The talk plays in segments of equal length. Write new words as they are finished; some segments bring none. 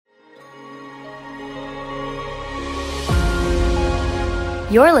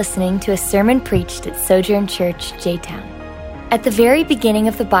You're listening to a sermon preached at Sojourn Church, J-Town. At the very beginning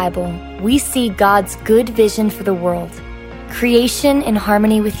of the Bible, we see God's good vision for the world, creation in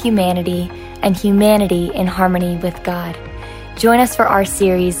harmony with humanity, and humanity in harmony with God. Join us for our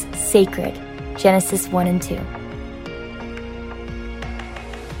series, Sacred, Genesis 1 and 2.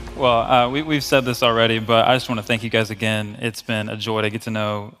 Well, we've said this already, but I just want to thank you guys again. It's been a joy to get to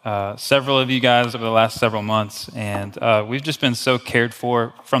know several of you guys over the last several months, and we've just been so cared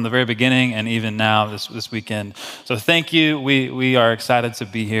for from the very beginning and even now this weekend. So thank you. We are excited to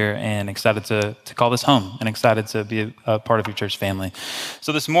be here and excited to call this home and excited to be a part of your church family.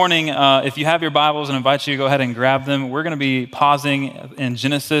 So this morning, if you have your Bibles, I invite you to go ahead and grab them. We're going to be pausing in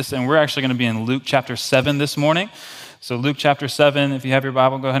Genesis, and we're actually going to be in Luke chapter 7 this morning. So Luke chapter 7, if you have your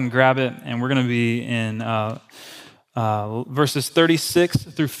Bible, go ahead and grab it. And we're going to be in verses 36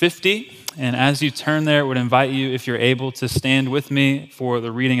 through 50. And as you turn there, I would invite you, if you're able, to stand with me for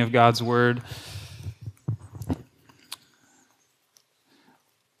the reading of God's word.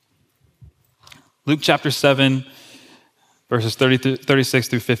 Luke chapter 7, verses 36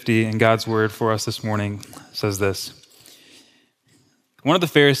 through 50, and God's word for us this morning says this. One of the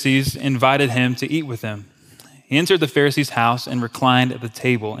Pharisees invited him to eat with him. He entered the Pharisee's house and reclined at the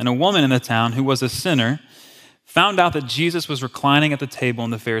table. And a woman in the town who was a sinner found out that Jesus was reclining at the table in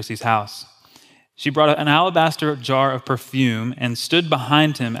the Pharisee's house. She brought an alabaster jar of perfume and stood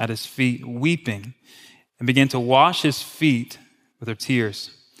behind him at his feet, weeping, and began to wash his feet with her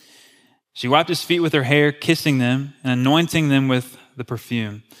tears. She wiped his feet with her hair, kissing them and anointing them with the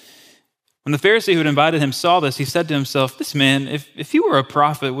perfume. When the Pharisee who had invited him saw this, he said to himself, "This man, if he were a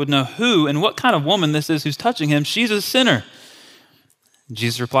prophet, would know who and what kind of woman this is who's touching him. She's a sinner."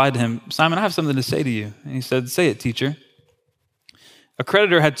 Jesus replied to him, "Simon, I have something to say to you." And he said, "Say it, teacher." A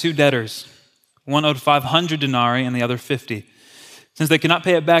creditor had two debtors. One owed 500 denarii and the other 50. Since they could not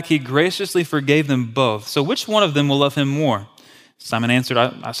pay it back, he graciously forgave them both. So which one of them will love him more? Simon answered,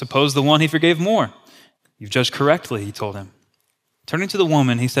 I suppose the one he forgave more. "You've judged correctly," he told him. Turning to the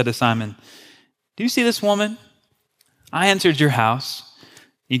woman, he said to Simon, "Do you see this woman? I entered your house.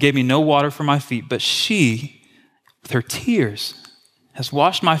 You gave me no water for my feet, but she, with her tears, has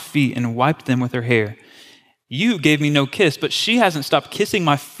washed my feet and wiped them with her hair. You gave me no kiss, but she hasn't stopped kissing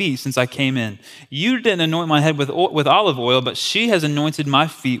my feet since I came in. You didn't anoint my head with olive oil, but she has anointed my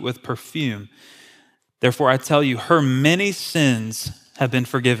feet with perfume. Therefore, I tell you, her many sins have been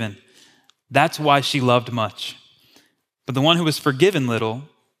forgiven. That's why she loved much. But the one who was forgiven little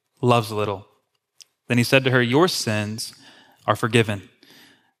loves little." Then he said to her, "Your sins are forgiven."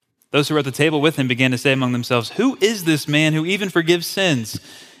 Those who were at the table with him began to say among themselves, "Who is this man who even forgives sins?"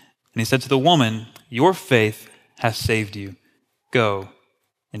 And he said to the woman, "Your faith has saved you. Go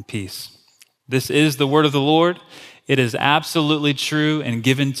in peace." This is the word of the Lord. It is absolutely true and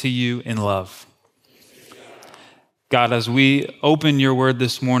given to you in love. God, as we open your word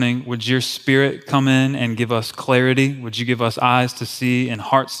this morning, would your spirit come in and give us clarity? Would you give us eyes to see and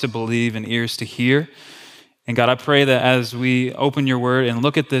hearts to believe and ears to hear? And God, I pray that as we open your word and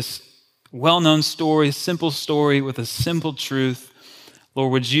look at this well-known story, simple story with a simple truth,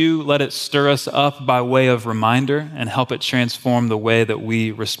 Lord, would you let it stir us up by way of reminder and help it transform the way that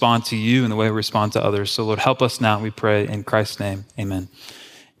we respond to you and the way we respond to others. So Lord, help us now, we pray in Christ's name, amen.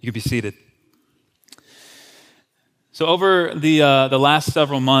 You can be seated. So over the last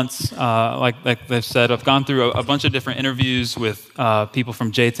several months, like they've said, I've gone through a bunch of different interviews with people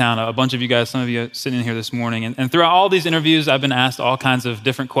from J-Town, a bunch of you guys, some of you sitting in here this morning. And throughout all these interviews, I've been asked all kinds of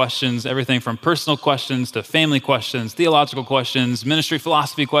different questions, everything from personal questions to family questions, theological questions, ministry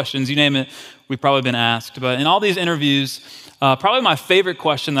philosophy questions, you name it, we've probably been asked. But in all these interviews, probably my favorite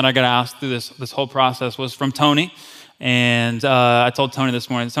question that I got asked through this whole process was from Tony. And I told Tony this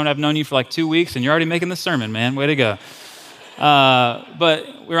morning, "Tony, I've known you for like 2 weeks and you're already making the sermon, man. Way to go." But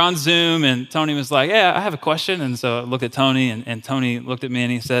we were on Zoom and Tony was like, "Yeah, I have a question." And so I looked at Tony and Tony looked at me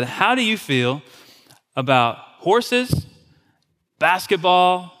and he said, "How do you feel about horses,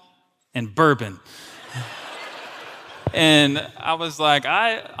 basketball, and bourbon?" And I was like,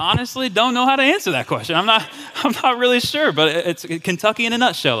 I honestly don't know how to answer that question. I'm not really sure, but it's Kentucky in a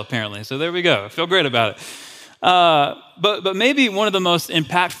nutshell, apparently. So there we go. I feel great about it. But maybe one of the most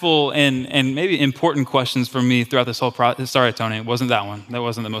impactful and maybe important questions for me throughout this whole process, sorry, Tony, it wasn't that one. That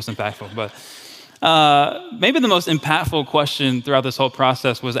wasn't the most impactful. But maybe the most impactful question throughout this whole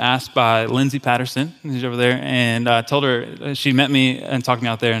process was asked by Lindsay Patterson, who's over there, and I told her, she met me and talked to me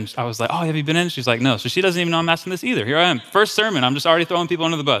out there, and I was like, "Oh, have you been in?" She's like, "No." So she doesn't even know I'm asking this either. Here I am, first sermon. I'm just already throwing people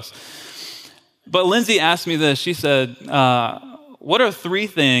under the bus. But Lindsay asked me this. She said, what are 3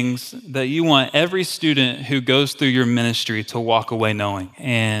 things that you want every student who goes through your ministry to walk away knowing?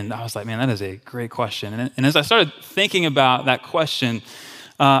 And I was like, man, that is a great question. And as I started thinking about that question,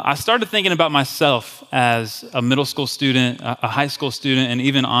 I started thinking about myself as a middle school student, a high school student, and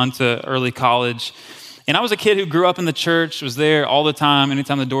even on to early college. And I was a kid who grew up in the church, was there all the time,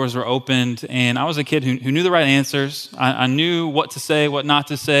 anytime the doors were opened. And I was a kid who knew the right answers. I knew what to say, what not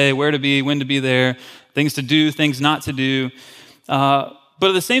to say, where to be, when to be there, things to do, things not to do. But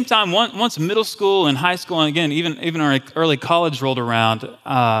at the same time, once middle school and high school, and again, even our early college rolled around,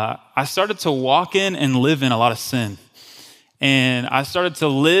 I started to walk in and live in a lot of sin. And I started to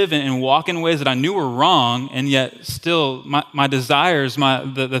live and walk in ways that I knew were wrong, and yet still my desires,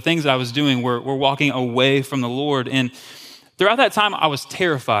 the things that I was doing were walking away from the Lord. And throughout that time, I was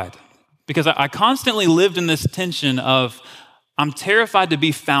terrified because I constantly lived in this tension of I'm terrified to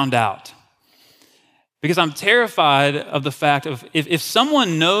be found out. Because I'm terrified of the fact of if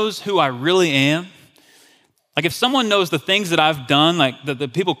someone knows who I really am, like if someone knows the things that I've done, like the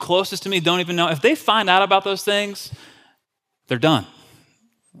people closest to me don't even know, if they find out about those things, they're done.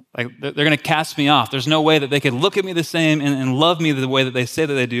 Like they're going to cast me off. There's no way that they could look at me the same and love me the way that they say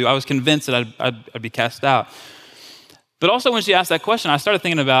that they do. I was convinced that I'd be cast out. But also when she asked that question, I started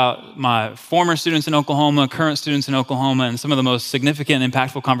thinking about my former students in Oklahoma, current students in Oklahoma, and some of the most significant and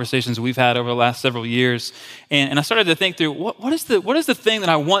impactful conversations we've had over the last several years. And I started to think through, what is the thing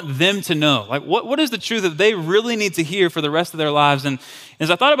that I want them to know? Like, what is the truth that they really need to hear for the rest of their lives? And as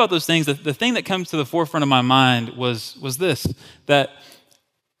I thought about those things, the thing that comes to the forefront of my mind was this, that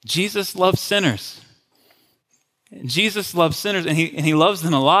Jesus loves sinners. Jesus loves sinners, and he loves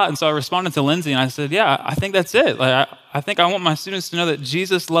them a lot. And so I responded to Lindsay, and I said, yeah, I think that's it. Like, I think I want my students to know that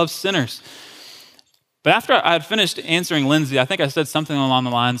Jesus loves sinners. But after I had finished answering Lindsay, I think I said something along the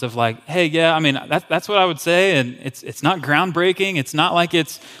lines of like, hey, yeah, I mean, that's what I would say, and it's not groundbreaking. It's not like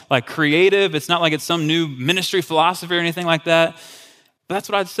it's like creative. It's not like it's some new ministry philosophy or anything like that. But that's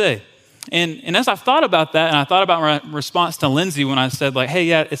what I'd say. And as I thought about that, and I thought about my response to Lindsay when I said like, hey,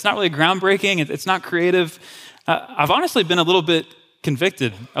 yeah, it's not really groundbreaking. It's not creative. I've honestly been a little bit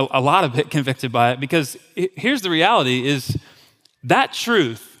convicted, a lot of bit convicted by it, because here's the reality is that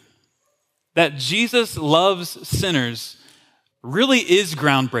truth, that Jesus loves sinners, really is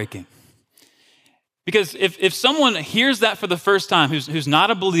groundbreaking. Because if someone hears that for the first time, who's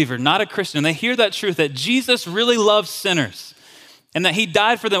not a believer, not a Christian, they hear that truth, that Jesus really loves sinners, and that he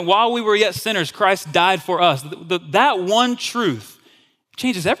died for them while we were yet sinners, Christ died for us, that one truth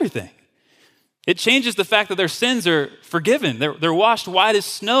changes everything. It changes the fact that their sins are forgiven. They're washed white as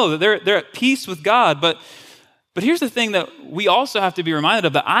snow. They're at peace with God. But here's the thing that we also have to be reminded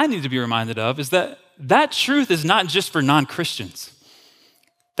of, that I need to be reminded of, is that truth is not just for non-Christians.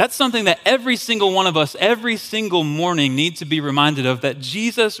 That's something that every single one of us, every single morning, need to be reminded of, that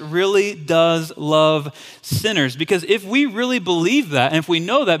Jesus really does love sinners. Because if we really believe that, and if we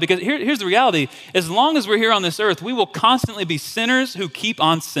know that, because here's the reality, as long as we're here on this earth, we will constantly be sinners who keep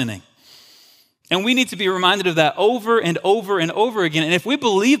on sinning. And we need to be reminded of that over and over and over again. And if we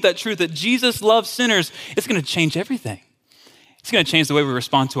believe that truth, that Jesus loves sinners, it's going to change everything. It's going to change the way we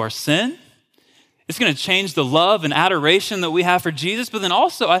respond to our sin. It's going to change the love and adoration that we have for Jesus. But then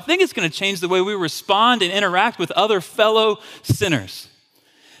also, I think it's going to change the way we respond and interact with other fellow sinners.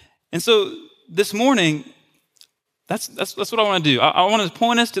 And so this morning, that's what I want to do. I want to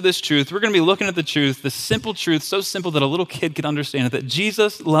point us to this truth. We're going to be looking at the truth, the simple truth, so simple that a little kid could understand it, that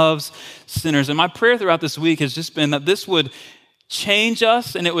Jesus loves sinners. And my prayer throughout this week has just been that this would change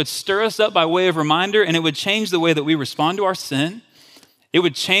us, and it would stir us up by way of reminder, and it would change the way that we respond to our sin. It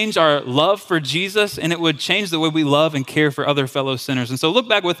would change our love for Jesus, and it would change the way we love and care for other fellow sinners. And so look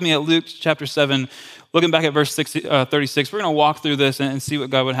back with me at Luke chapter 7, looking back at verse 36. We're going to walk through this and see what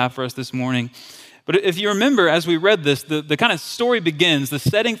God would have for us this morning. But if you remember, as we read this, the kind of story begins, the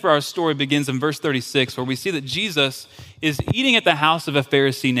setting for our story begins in verse 36, where we see that Jesus is eating at the house of a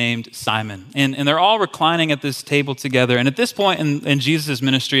Pharisee named Simon. And they're all reclining at this table together. And at this point in Jesus'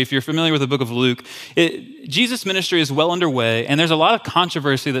 ministry, if you're familiar with the book of Luke, Jesus' ministry is well underway, and there's a lot of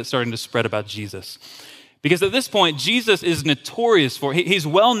controversy that's starting to spread about Jesus. Because at this point, Jesus is notorious for, he's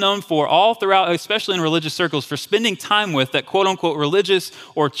well known for all throughout, especially in religious circles, for spending time with that quote unquote religious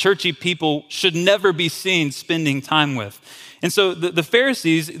or churchy people should never be seen spending time with. And so the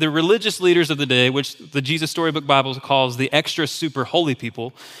Pharisees, the religious leaders of the day, which the Jesus Storybook Bible calls the extra super holy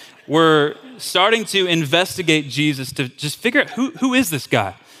people, were starting to investigate Jesus to just figure out who is this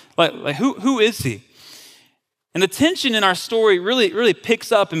guy? Like who is he? And the tension in our story really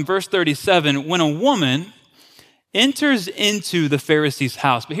picks up in verse 37 when a woman enters into the Pharisee's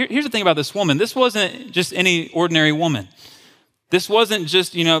house. But here's the thing about this woman. This wasn't just any ordinary woman. This wasn't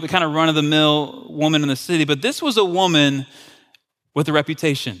just, the kind of run-of-the-mill woman in the city, but this was a woman with a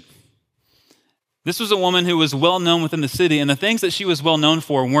reputation. This was a woman who was well known within the city, and the things that she was well known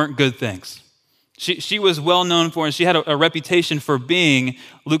for weren't good things. She was well known for, and she had a reputation for being,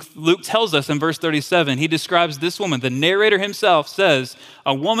 Luke tells us in verse 37, he describes this woman, the narrator himself says,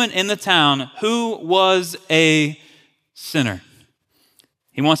 a woman in the town who was a sinner.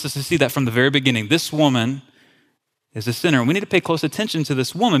 He wants us to see that from the very beginning. This woman is a sinner. And we need to pay close attention to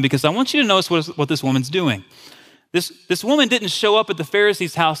this woman because I want you to notice what this woman's doing. This woman didn't show up at the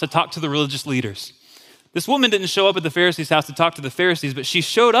Pharisees' house to talk to the religious leaders. This woman didn't show up at the Pharisees' house to talk to the Pharisees, but she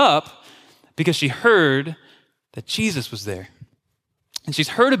showed up because she heard that Jesus was there. And she's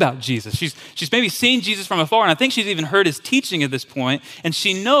heard about Jesus. She's maybe seen Jesus from afar, and I think she's even heard his teaching at this point, and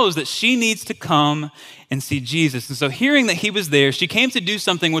she knows that she needs to come and see Jesus. And so hearing that he was there, she came to do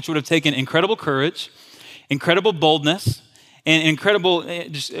something which would have taken incredible courage, incredible boldness, and incredible,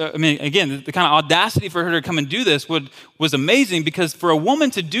 again, the kind of audacity for her to come and do this was amazing because for a woman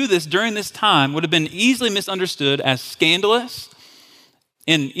to do this during this time would have been easily misunderstood as scandalous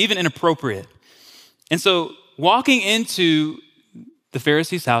and even inappropriate. And so walking into the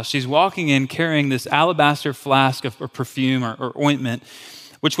Pharisee's house, she's walking in carrying this alabaster flask of perfume or ointment,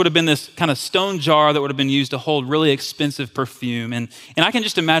 which would have been this kind of stone jar that would have been used to hold really expensive perfume. And I can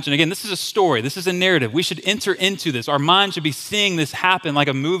just imagine, again, this is a story. This is a narrative. We should enter into this. Our mind should be seeing this happen like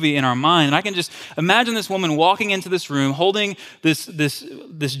a movie in our mind. And I can just imagine this woman walking into this room, holding this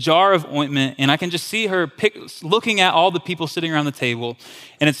jar of ointment, and I can just see her looking at all the people sitting around the table,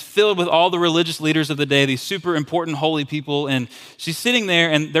 and it's filled with all the religious leaders of the day, these super important holy people, and she's sitting there,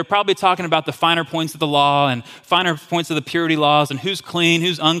 and they're probably talking about the finer points of the law and finer points of the purity laws and who's clean,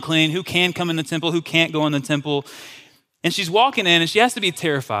 who's unclean, who can come in the temple, who can't go in the temple. And she's walking in, and she has to be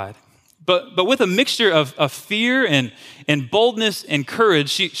terrified. But with a mixture of fear and boldness and courage,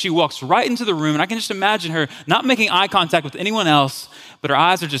 she walks right into the room, and I can just imagine her not making eye contact with anyone else, but her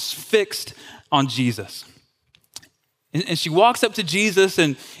eyes are just fixed on Jesus. And she walks up to Jesus,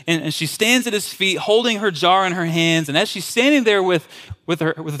 and she stands at his feet, holding her jar in her hands. And as she's standing there with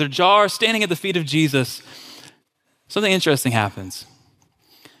her jar, standing at the feet of Jesus, something interesting happens.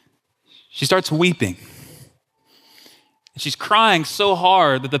 She starts weeping. She's crying so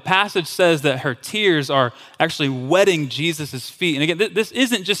hard that the passage says that her tears are actually wetting Jesus' feet. And again, this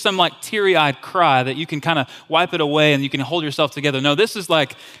isn't just some like teary-eyed cry that you can kind of wipe it away and you can hold yourself together. No, this is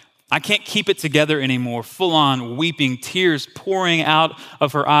like, I can't keep it together anymore, full-on weeping, tears pouring out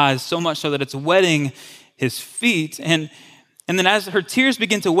of her eyes, so much so that it's wetting his feet. And then as her tears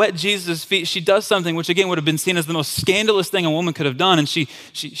begin to wet Jesus' feet, she does something which again would have been seen as the most scandalous thing a woman could have done. And she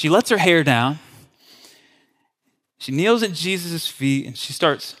lets her hair down. She kneels at Jesus' feet and she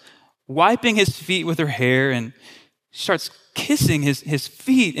starts wiping his feet with her hair and she starts kissing his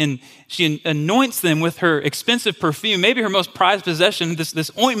feet, and she anoints them with her expensive perfume, maybe her most prized possession,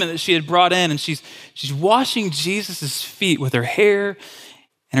 this ointment that she had brought in, and she's washing Jesus' feet with her hair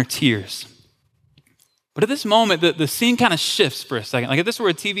and her tears. But at this moment, the scene kind of shifts for a second. Like if this were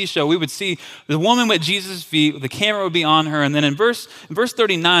a TV show, we would see the woman with Jesus' feet, the camera would be on her, and then in verse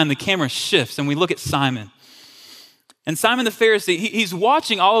 39, the camera shifts, and we look at Simon. And Simon the Pharisee, he's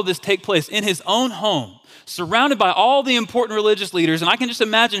watching all of this take place in his own home, surrounded by all the important religious leaders. And I can just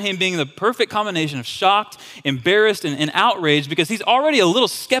imagine him being the perfect combination of shocked, embarrassed, and outraged because he's already a little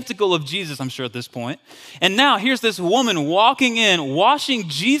skeptical of Jesus, I'm sure, at this point. And now here's this woman walking in, washing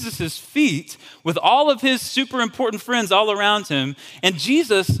Jesus' feet with all of his super important friends all around him. And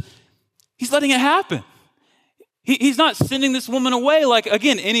Jesus, he's letting it happen. He's not sending this woman away like,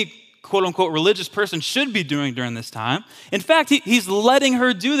 again, any quote-unquote religious person should be doing during this time. In fact, he's letting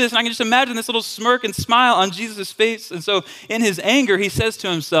her do this, and I can just imagine this little smirk and smile on Jesus' face. And so in his anger, he says to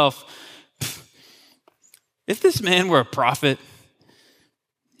himself, if this man were a prophet,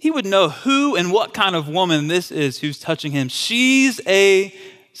 he would know who and what kind of woman this is who's touching him. She's a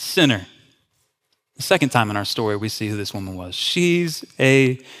sinner. The second time in our story, we see who this woman was. She's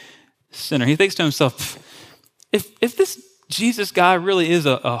a sinner. He thinks to himself, if this Jesus guy really is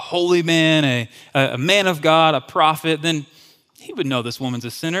a holy man, a man of God, a prophet, then he would know this woman's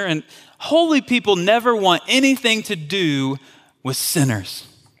a sinner. And holy people never want anything to do with sinners.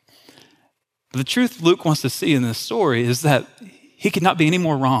 But the truth Luke wants to see in this story is that he could not be any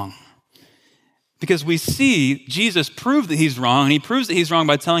more wrong. Because we see Jesus prove that he's wrong, and he proves that he's wrong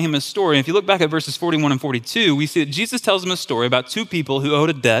by telling him a story. And if you look back at verses 41 and 42, we see that Jesus tells him a story about two people who owed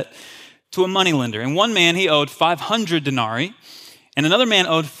a debt to a moneylender. And one man, he owed 500 denarii, and another man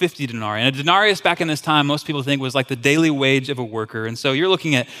owed 50 denarii. And a denarius back in this time, most people think was like the daily wage of a worker. And so you're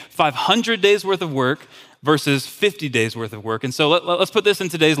looking at 500 days worth of work versus 50 days worth of work. And so let's put this in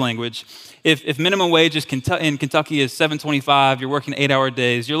today's language. If minimum wage in Kentucky is $7.25, you're working 8-hour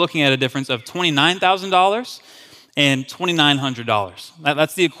days, you're looking at a difference of $29,000 and $2,900.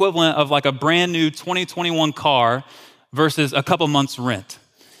 That's the equivalent of like a brand new 2021 car versus a couple months rent.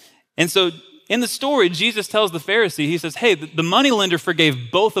 And so in the story, Jesus tells the Pharisee, he says, hey, the moneylender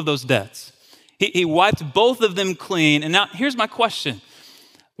forgave both of those debts. He wiped both of them clean. And now here's my question.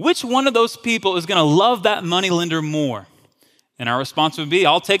 Which one of those people is going to love that moneylender more? And our response would be,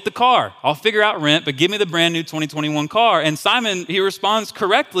 I'll take the car. I'll figure out rent, but give me the brand new 2021 car. And Simon, he responds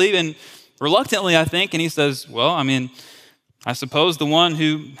correctly and reluctantly, I think. And he says, well, I suppose the one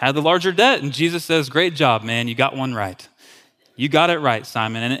who had the larger debt. And Jesus says, great job, man. You got one right. You got it right,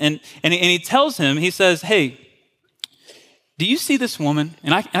 Simon. And he tells him, he says, hey, do you see this woman?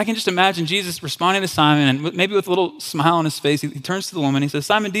 And I can just imagine Jesus responding to Simon, and maybe with a little smile on his face, he turns to the woman. He says,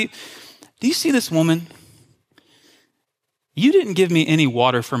 Simon, do you see this woman? You didn't give me any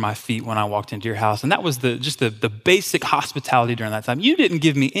water for my feet when I walked into your house. And that was just the basic hospitality during that time. You didn't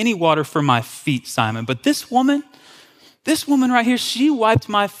give me any water for my feet, Simon. But this woman right here, she wiped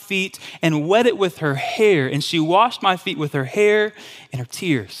my feet and wet it with her hair. And she washed my feet with her hair and her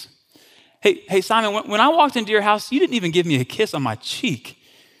tears. Hey, Simon, when I walked into your house, you didn't even give me a kiss on my cheek.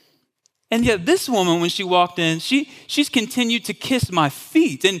 And yet this woman, when she walked in, she's continued to kiss my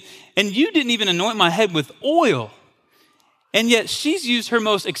feet. And you didn't even anoint my head with oil. And yet she's used her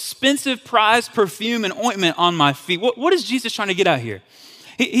most expensive prized perfume and ointment on my feet. What is Jesus trying to get at here?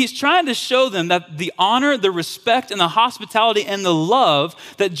 He's trying to show them that the honor, the respect, and the hospitality and the love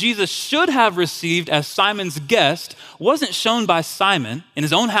that Jesus should have received as Simon's guest wasn't shown by Simon in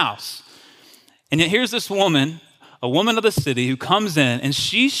his own house. And yet here's this woman, a woman of the city, who comes in and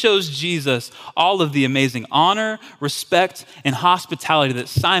she shows Jesus all of the amazing honor, respect, and hospitality that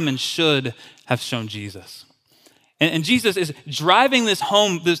Simon should have shown Jesus. And Jesus is driving this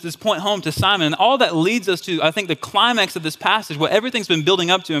point home to Simon. And all that leads us to, I think, the climax of this passage, what everything's been building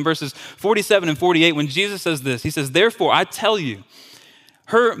up to in verses 47 and 48, when Jesus says this. He says, therefore, I tell you,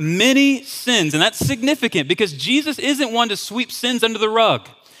 her many sins, and that's significant because Jesus isn't one to sweep sins under the rug.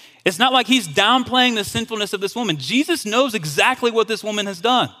 It's not like he's downplaying the sinfulness of this woman. Jesus knows exactly what this woman has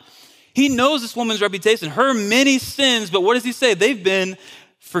done. He knows this woman's reputation, her many sins, but what does he say? They've been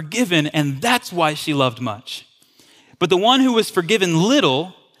forgiven, and that's why she loved much. But the one who was forgiven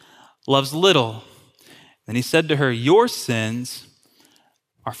little loves little. Then he said to her, your sins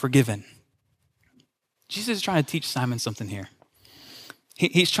are forgiven. Jesus is trying to teach Simon something here.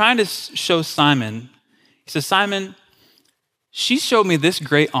 He's trying to show Simon, he says, Simon, she showed me this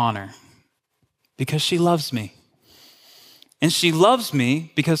great honor because she loves me. And she loves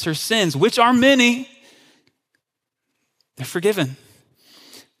me because her sins, which are many, they're forgiven.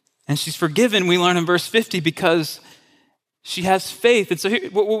 And she's forgiven, we learn in verse 50, because she has faith. And so here,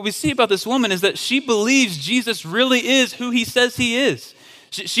 what we see about this woman is that she believes Jesus really is who he says he is.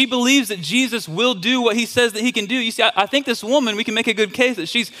 She believes that Jesus will do what he says that he can do. You see, I think this woman, we can make a good case that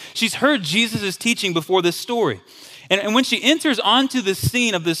she's heard Jesus' teaching before this story. And when she enters onto the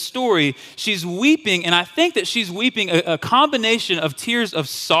scene of this story, she's weeping, and I think that she's weeping a combination of tears of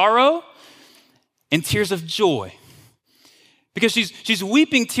sorrow and tears of joy. Because she's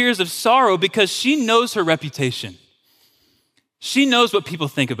weeping tears of sorrow because she knows her reputation. She knows what people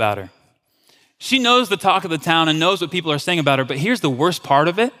think about her. She knows the talk of the town and knows what people are saying about her, but here's the worst part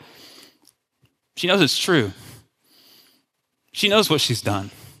of it. She knows it's true. She knows what she's done.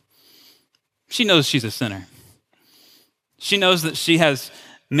 She knows she's a sinner. She knows that she has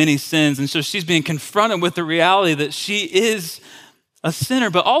many sins, and so she's being confronted with the reality that she is a sinner,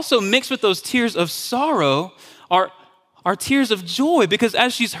 but also mixed with those tears of sorrow are tears of joy, because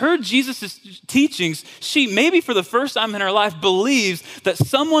as she's heard Jesus' teachings, she maybe for the first time in her life believes that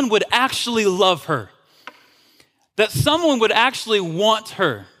someone would actually love her, that someone would actually want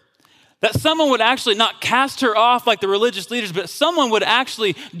her, that someone would actually not cast her off like the religious leaders, but someone would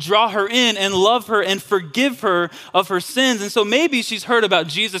actually draw her in and love her and forgive her of her sins. And so maybe she's heard about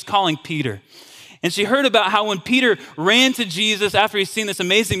Jesus calling Peter. And she heard about how when Peter ran to Jesus after he's seen this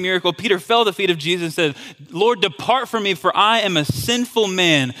amazing miracle, Peter fell at the feet of Jesus and said, Lord, depart from me, for I am a sinful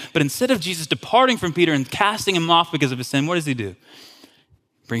man. But instead of Jesus departing from Peter and casting him off because of his sin, what does he do?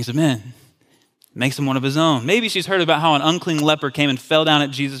 Brings him in. Makes him one of his own. Maybe she's heard about how an unclean leper came and fell down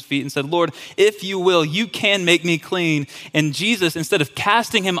at Jesus' feet and said, Lord, if you will, you can make me clean. And Jesus, instead of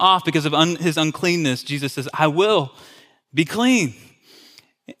casting him off because of his uncleanness, Jesus says, I will be clean.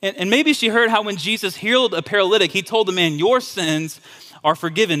 And maybe she heard how when Jesus healed a paralytic, he told the man, your sins are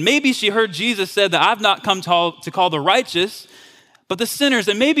forgiven. Maybe she heard Jesus said that I've not come to call the righteous, But the sinners,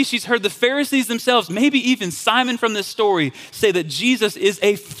 and maybe she's heard the Pharisees themselves, maybe even Simon from this story, say that Jesus is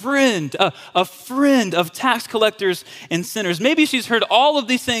a friend of tax collectors and sinners. Maybe she's heard all of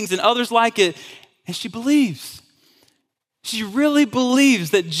these things and others like it, and she believes. She really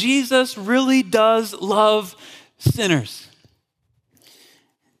believes that Jesus really does love sinners.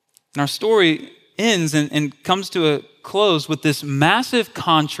 And our story ends and comes to a close with this massive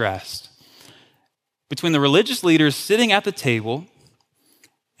contrast between the religious leaders sitting at the table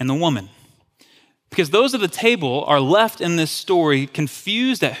and the woman. Because those at the table are left in this story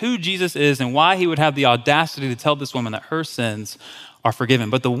confused at who Jesus is and why he would have the audacity to tell this woman that her sins are forgiven.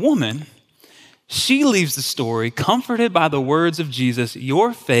 But the woman, she leaves the story comforted by the words of Jesus,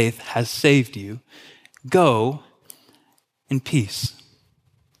 "Your faith has saved you. Go in peace."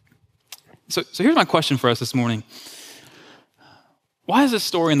 So here's my question for us this morning. Why is this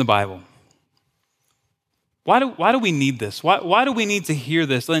story in the Bible? Why do we need this? Why do we need to hear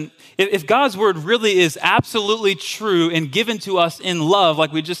this? And if God's word really is absolutely true and given to us in love,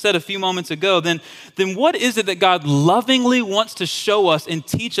 like we just said a few moments ago, then what is it that God lovingly wants to show us and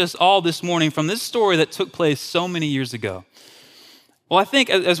teach us all this morning from this story that took place so many years ago? Well, I think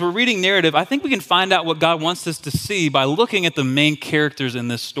as we're reading narrative, I think we can find out what God wants us to see by looking at the main characters in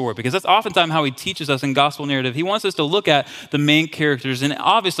this story, because that's oftentimes how he teaches us in gospel narrative. He wants us to look at the main characters. And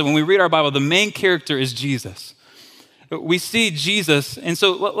obviously, when we read our Bible, the main character is Jesus. We see Jesus. And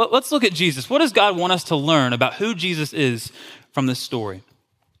so let's look at Jesus. What does God want us to learn about who Jesus is from this story?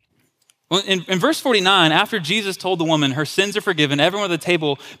 Well, in verse 49, after Jesus told the woman her sins are forgiven, everyone at the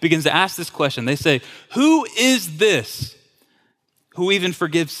table begins to ask this question. They say, "Who is this who even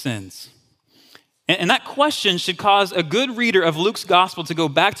forgives sins?" And that question should cause a good reader of Luke's gospel to go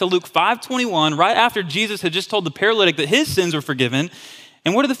back to Luke 5:21, right after Jesus had just told the paralytic that his sins were forgiven.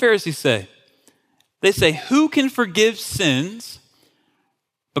 And what do the Pharisees say? They say, "Who can forgive sins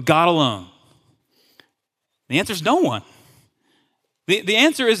but God alone?" The answer is no one. The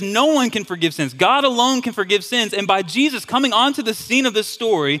answer is no one can forgive sins. God alone can forgive sins. And by Jesus coming onto the scene of this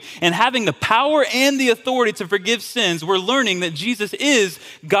story and having the power and the authority to forgive sins, we're learning that Jesus is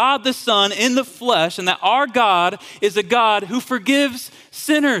God the Son in the flesh, and that our God is a God who forgives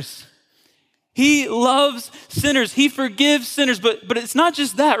sinners. He loves sinners. He forgives sinners. But it's not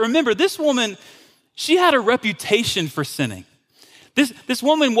just that. Remember, this woman, she had a reputation for sinning. This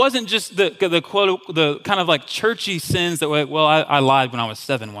woman wasn't just the kind of like churchy sins that, well, I lied when I was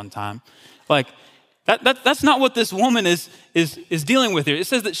 7 one time. Like that's not what this woman is dealing with here. It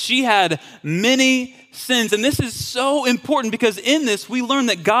says that she had many sins. And this is so important because in this, we learn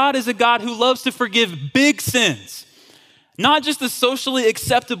that God is a God who loves to forgive big sins. Not just the socially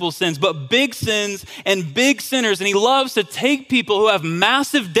acceptable sins, but big sins and big sinners. And he loves to take people who have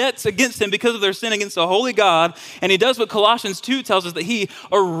massive debts against him because of their sin against a holy God. And he does what Colossians 2 tells us, that he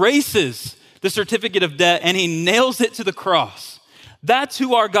erases the certificate of debt and he nails it to the cross. That's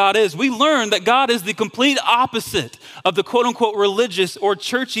who our God is. We learn that God is the complete opposite of the quote unquote religious or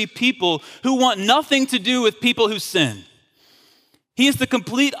churchy people who want nothing to do with people who sin. He is the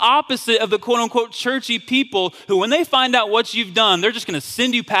complete opposite of the quote-unquote churchy people who, when they find out what you've done, they're just going to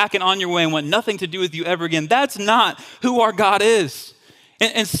send you packing on your way and want nothing to do with you ever again. That's not who our God is.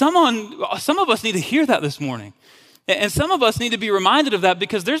 And some of us need to hear that this morning. And some of us need to be reminded of that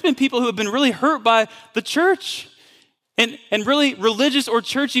because there's been people who have been really hurt by the church and really religious or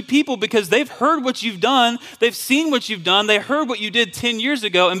churchy people because they've heard what you've done, they've seen what you've done, they heard what you did 10 years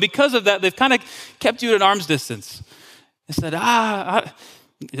ago, and because of that, they've kind of kept you at an arm's distance. They said,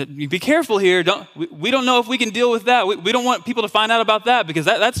 be careful here. We don't know if we can deal with that. We don't want people to find out about that because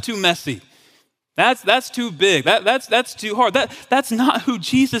that's too messy. That's too big. That's too hard. That's not who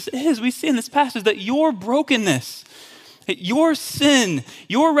Jesus is. We see in this passage that your brokenness, your sin,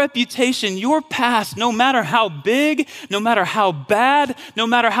 your reputation, your past, no matter how big, no matter how bad, no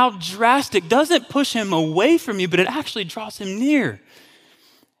matter how drastic, doesn't push him away from you, but it actually draws him near.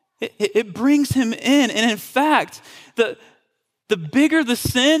 It brings him in. And in fact, the bigger the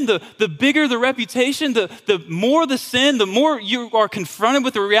sin, the bigger the reputation, the more the sin, the more you are confronted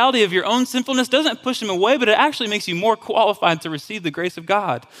with the reality of your own sinfulness, doesn't push him away, but it actually makes you more qualified to receive the grace of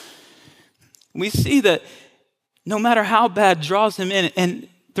God. We see that no matter how bad, draws him in. And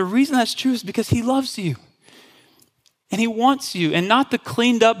the reason that's true is because he loves you. And he wants you, and not the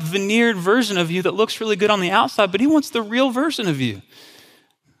cleaned up, veneered version of you that looks really good on the outside, but he wants the real version of you.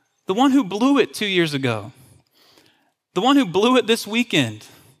 The one who blew it 2 years ago. The one who blew it this weekend.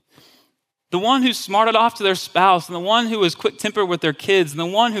 The one who smarted off to their spouse, and the one who was quick-tempered with their kids, and the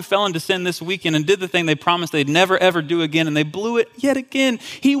one who fell into sin this weekend and did the thing they promised they'd never, ever do again, and they blew it yet again.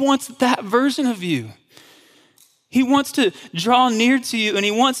 He wants that version of you. He wants to draw near to you, and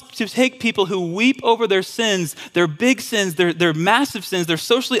he wants to take people who weep over their sins, their big sins, their massive sins, their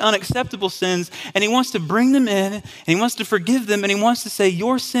socially unacceptable sins, and he wants to bring them in, and he wants to forgive them, and he wants to say,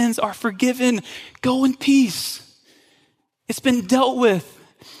 your sins are forgiven. Go in peace. It's been dealt with.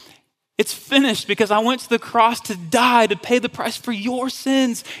 It's finished because I went to the cross to die, to pay the price for your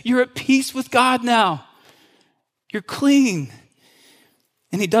sins. You're at peace with God now. You're clean.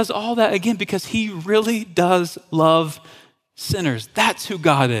 And he does all that again because he really does love sinners. That's who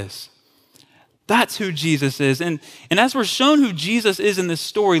God is. That's who Jesus is. And as we're shown who Jesus is in this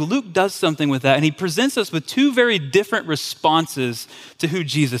story, Luke does something with that. And he presents us with two very different responses to who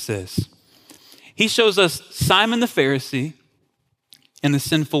Jesus is. He shows us Simon the Pharisee and the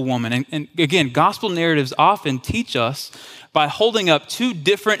sinful woman. And again, gospel narratives often teach us by holding up two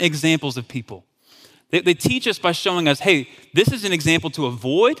different examples of people. They teach us by showing us, hey, this is an example to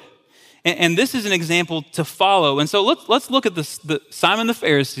avoid, and this is an example to follow. And so let's look at the Simon the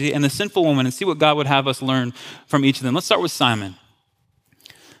Pharisee and the sinful woman and see what God would have us learn from each of them. Let's start with Simon.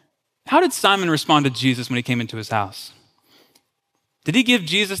 How did Simon respond to Jesus when he came into his house? Did he give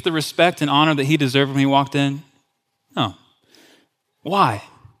Jesus the respect and honor that he deserved when he walked in? No. Why?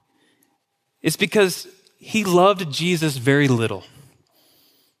 It's because he loved Jesus very little.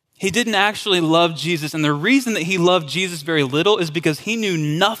 He didn't actually love Jesus, and the reason that he loved Jesus very little is because he knew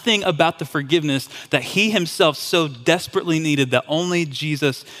nothing about the forgiveness that he himself so desperately needed that only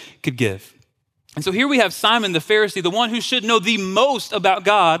Jesus could give. And so here we have Simon the Pharisee, the one who should know the most about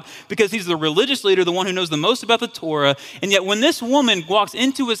God because he's the religious leader, the one who knows the most about the Torah. And yet when this woman walks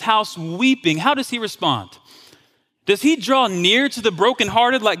into his house weeping, how does he respond? Does he draw near to the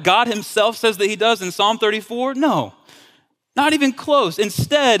brokenhearted like God himself says that he does in Psalm 34? No. Not even close.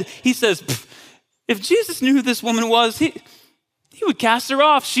 Instead, he says, if Jesus knew who this woman was, he would cast her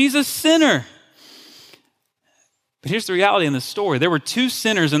off. She's a sinner. But here's the reality in this story. There were two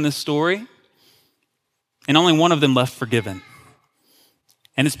sinners in this story, and only one of them left forgiven.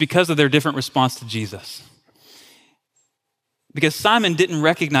 And it's because of their different response to Jesus. Because Simon didn't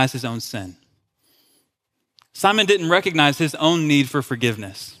recognize his own sin. Simon didn't recognize his own need for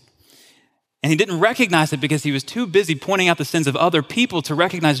forgiveness. And he didn't recognize it because he was too busy pointing out the sins of other people to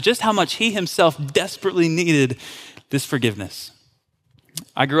recognize just how much he himself desperately needed this forgiveness.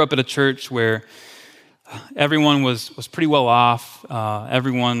 I grew up at a church where everyone was pretty well off.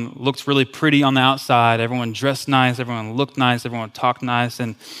 Everyone looked really pretty on the outside. Everyone dressed nice. Everyone looked nice. Everyone talked nice.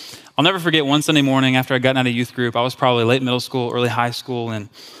 And I'll never forget one Sunday morning after I'd gotten out of youth group. I was probably late middle school, early high school, and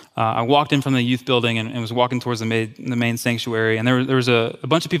I walked in from the youth building and was walking towards the main sanctuary, and there was a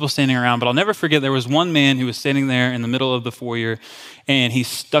bunch of people standing around, but I'll never forget there was one man who was standing there in the middle of the foyer, and he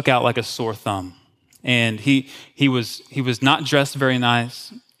stuck out like a sore thumb. And he was not dressed very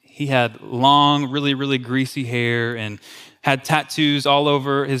nice. He had long, really, really greasy hair and had tattoos all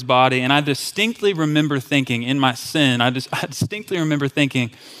over his body. And I distinctly remember thinking, in my sin, I distinctly remember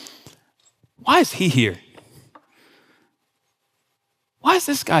thinking, why is he here? Why is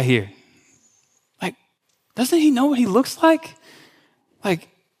this guy here? Like, doesn't he know what he looks like? Like,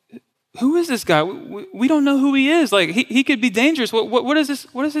 who is this guy? We don't know who he is. Like, he could be dangerous. What is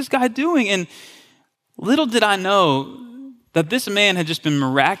this guy doing? And little did I know that this man had just been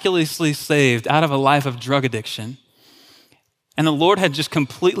miraculously saved out of a life of drug addiction. And the Lord had just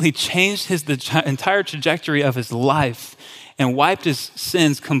completely changed the entire trajectory of his life and wiped his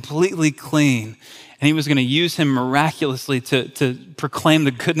sins completely clean. And he was going to use him miraculously to proclaim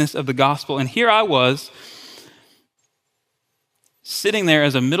the goodness of the gospel. And here I was, sitting there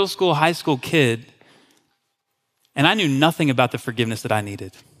as a middle school, high school kid, and I knew nothing about the forgiveness that I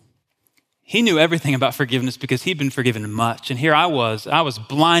needed. He knew everything about forgiveness because he'd been forgiven much. And here I was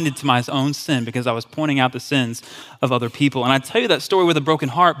blinded to my own sin because I was pointing out the sins of other people. And I tell you that story with a broken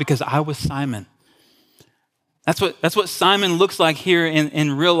heart because I was Simon. That's what Simon looks like here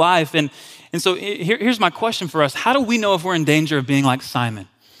in real life. And so here's my question for us. How do we know if we're in danger of being like Simon?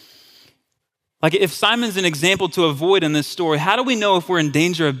 Like if Simon's an example to avoid in this story, how do we know if we're in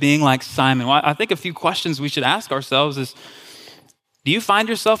danger of being like Simon? Well, I think a few questions we should ask ourselves is, do you find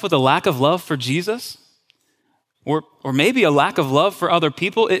yourself with a lack of love for Jesus? Or maybe a lack of love for other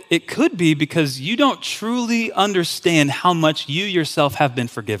people? It could be because you don't truly understand how much you yourself have been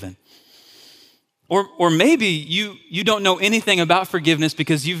forgiven. Or maybe you don't know anything about forgiveness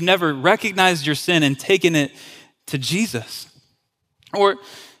because you've never recognized your sin and taken it to Jesus. Or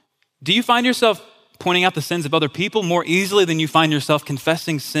do you find yourself pointing out the sins of other people more easily than you find yourself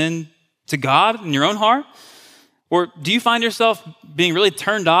confessing sin to God in your own heart? Or do you find yourself being really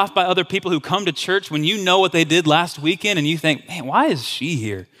turned off by other people who come to church when you know what they did last weekend and you think, man, why is she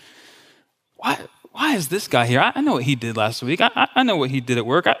here? Why why is this guy here? I know what he did last week. I know what he did at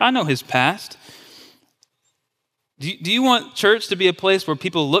work. I know his past. Do you want church to be a place where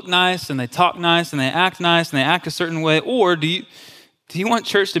people look nice and they talk nice and they act a certain way? Or do you want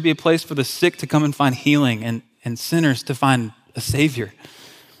church to be a place for the sick to come and find healing and sinners to find a savior?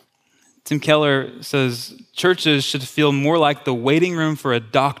 Tim Keller says churches should feel more like the waiting room for a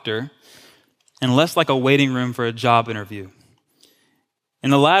doctor and less like a waiting room for a job interview. In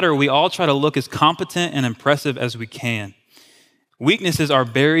the latter, we all try to look as competent and impressive as we can. Weaknesses are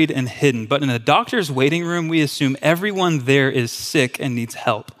buried and hidden, but in a doctor's waiting room, we assume everyone there is sick and needs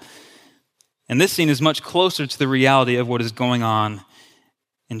help. And this scene is much closer to the reality of what is going on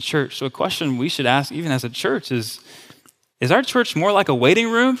in church. So a question we should ask, even as a church, is our church more like a waiting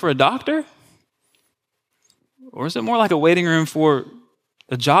room for a doctor? Or is it more like a waiting room for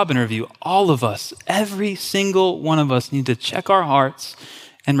a job interview? All of us, every single one of us, need to check our hearts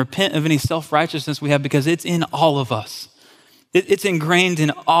and repent of any self-righteousness we have, because it's in all of us. It's ingrained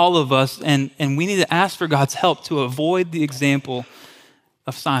in all of us, and we need to ask for God's help to avoid the example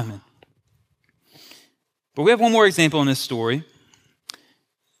of Simon. But we have one more example in this story,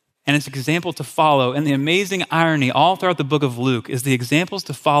 and it's an example to follow. And the amazing irony all throughout the book of Luke is the examples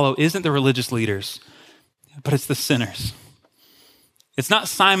to follow isn't the religious leaders, but it's the sinners. It's not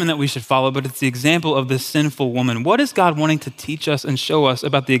Simon that we should follow, but it's the example of this sinful woman. What is God wanting to teach us and show us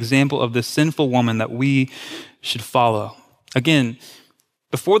about the example of this sinful woman that we should follow? Again,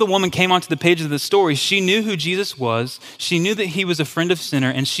 before the woman came onto the page of the story, she knew who Jesus was. She knew that he was a friend of sinner,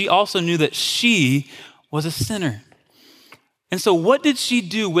 and she also knew that she was a sinner. And so what did she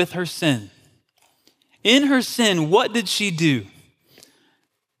do with her sin? In her sin, what did she do?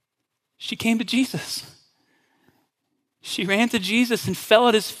 She came to Jesus. She ran to Jesus and fell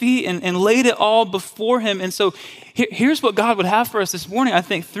at his feet and laid it all before him. And so here's what God would have for us this morning, I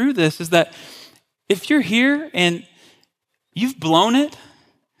think, through this, is that if you're here and you've blown it,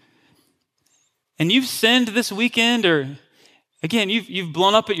 and you've sinned this weekend, or again, you've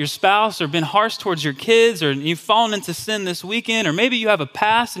blown up at your spouse or been harsh towards your kids, or you've fallen into sin this weekend, or maybe you have a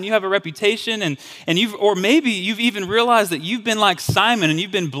past and you have a reputation, or maybe you've even realized that you've been like Simon and you've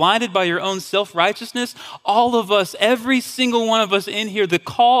been blinded by your own self-righteousness. All of us, every single one of us in here, the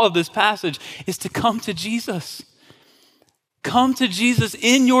call of this passage is to come to Jesus. Come to Jesus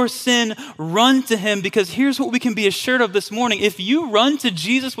in your sin, run to him, because here's what we can be assured of this morning. If you run to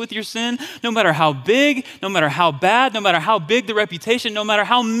Jesus with your sin, no matter how big, no matter how bad, no matter how big the reputation, no matter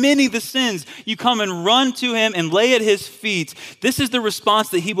how many the sins, you come and run to him and lay at his feet. This is the response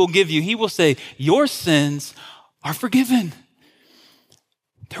that he will give you. He will say, your sins are forgiven.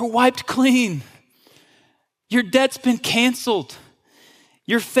 They're wiped clean. Your debt's been canceled.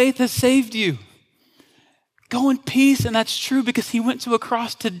 Your faith has saved you. Go in peace, and that's true because he went to a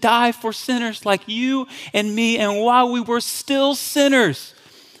cross to die for sinners like you and me, and while we were still sinners,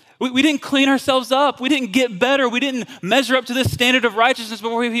 we didn't clean ourselves up, we didn't get better, we didn't measure up to this standard of righteousness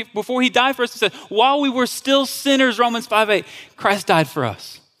before he died for us. He said, while we were still sinners, Romans 5:8, Christ died for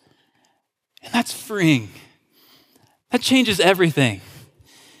us. And that's freeing. That changes everything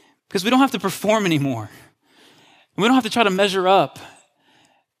because we don't have to perform anymore. We don't have to try to measure up.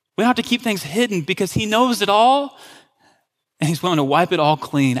 We don't have to keep things hidden because he knows it all, and he's willing to wipe it all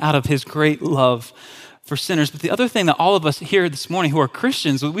clean out of his great love for sinners. But the other thing that all of us here this morning who are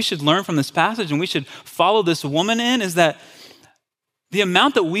Christians, what we should learn from this passage and we should follow this woman in, is that the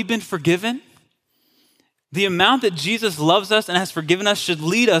amount that we've been forgiven, the amount that Jesus loves us and has forgiven us, should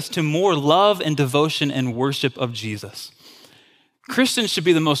lead us to more love and devotion and worship of Jesus. Christians should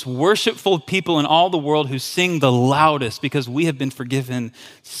be the most worshipful people in all the world, who sing the loudest because we have been forgiven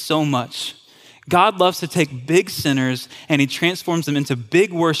so much. God loves to take big sinners and he transforms them into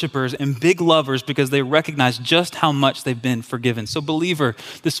big worshipers and big lovers because they recognize just how much they've been forgiven. So believer,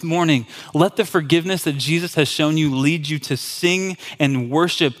 this morning, let the forgiveness that Jesus has shown you lead you to sing and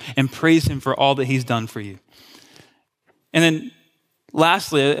worship and praise him for all that he's done for you. And then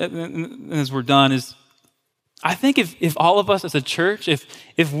lastly, as we're done, is I think if all of us as a church,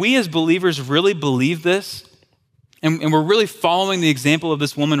 if we as believers really believe this, and we're really following the example of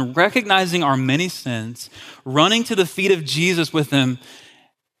this woman, recognizing our many sins, running to the feet of Jesus with him,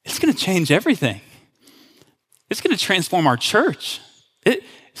 it's going to change everything. It's going to transform our church.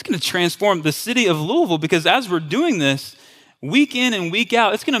 It's going to transform the city of Louisville, because as we're doing this, week in and week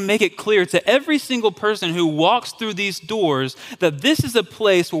out, it's going to make it clear to every single person who walks through these doors that this is a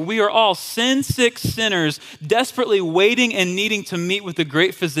place where we are all sin-sick sinners desperately waiting and needing to meet with the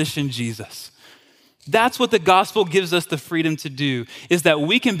great physician, Jesus. That's what the gospel gives us the freedom to do, is that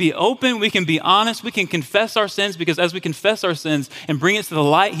we can be open, we can be honest, we can confess our sins, because as we confess our sins and bring it to the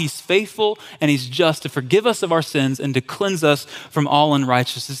light, he's faithful and he's just to forgive us of our sins and to cleanse us from all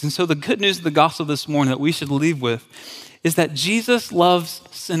unrighteousness. And so the good news of the gospel this morning that we should leave with is that Jesus loves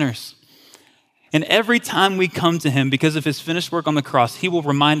sinners. And every time we come to him because of his finished work on the cross, he will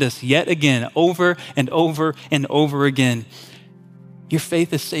remind us yet again, over and over and over again, your faith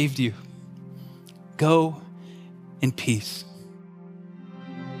has saved you. Go in peace.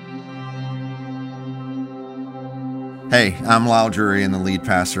 Hey, I'm Lyle Drury and the lead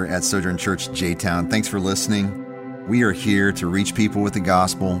pastor at Sojourn Church J-Town. Thanks for listening. We are here to reach people with the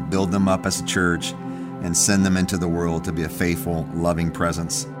gospel, build them up as a church, and send them into the world to be a faithful, loving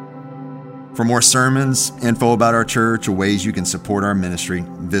presence. For more sermons, info about our church, or ways you can support our ministry,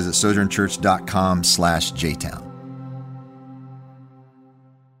 visit sojournchurch.com/jtown.